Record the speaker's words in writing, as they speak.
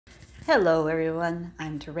Hello everyone,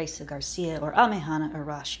 I'm Teresa Garcia or Amehana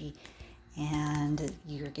Arashi, and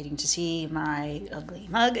you're getting to see my ugly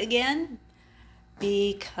mug again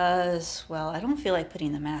because, well, I don't feel like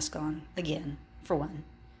putting the mask on again, for one.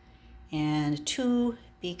 And two,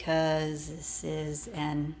 because this is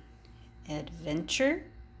an adventure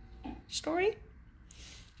story.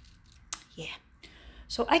 Yeah.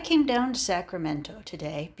 So I came down to Sacramento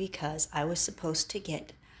today because I was supposed to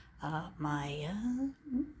get my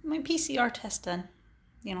PCR test done,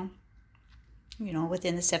 you know,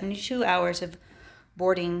 within the 72 hours of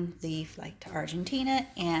boarding the flight to Argentina,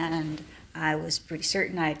 and I was pretty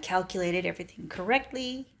certain I had calculated everything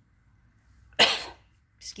correctly.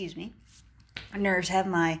 Excuse me. Nerves have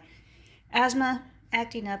my asthma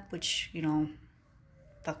acting up, which,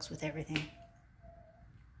 fucks with everything.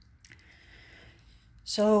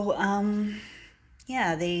 So,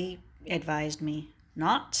 yeah, they advised me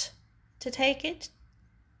not to take it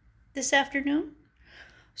this afternoon.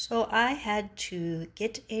 So I had to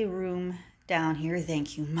get a room down here,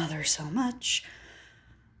 thank you mother so much,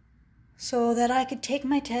 so that I could take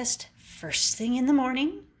my test first thing in the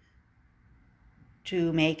morning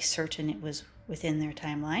to make certain it was within their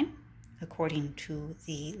timeline, according to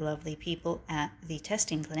the lovely people at the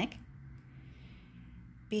testing clinic,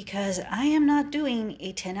 because I am not doing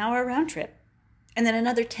a 10-hour round trip and then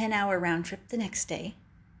another 10-hour round trip the next day.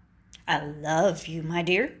 I love you, my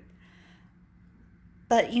dear,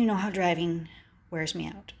 but you know how driving wears me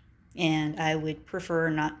out, and I would prefer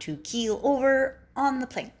not to keel over on the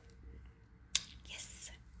plane.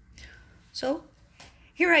 Yes. So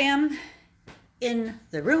here I am in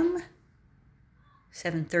the room.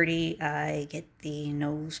 7:30, I get the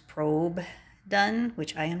nose probe done,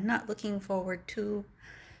 which I am not looking forward to,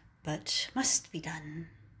 but must be done.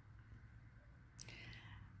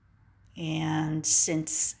 And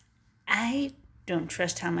since I don't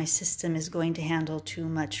trust how my system is going to handle too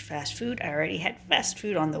much fast food, I already had fast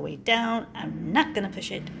food on the way down, I'm not going to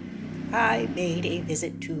push it. I made a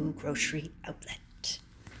visit to grocery outlet.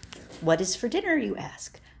 What is for dinner, you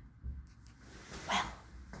ask? Well,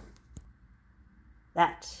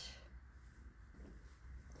 that.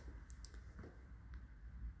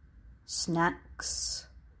 Snacks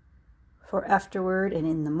for afterward and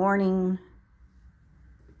in the morning.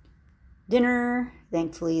 Dinner,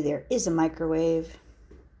 thankfully there is a microwave.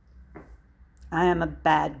 I am a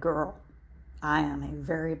bad girl. I am a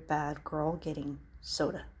very bad girl getting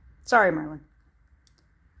soda. Sorry, Merlin.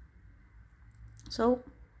 So,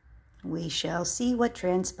 we shall see what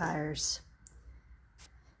transpires.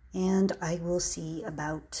 And I will see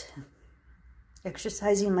about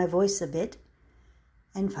exercising my voice a bit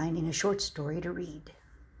and finding a short story to read.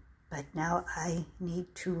 But now I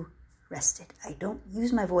need to rest it. I don't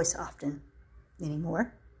use my voice often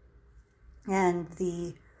anymore. And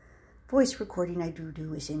the voice recording I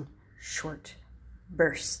do is in short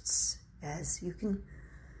bursts, as you can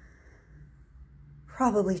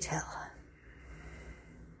probably tell,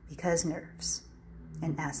 because nerves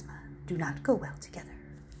and asthma do not go well together.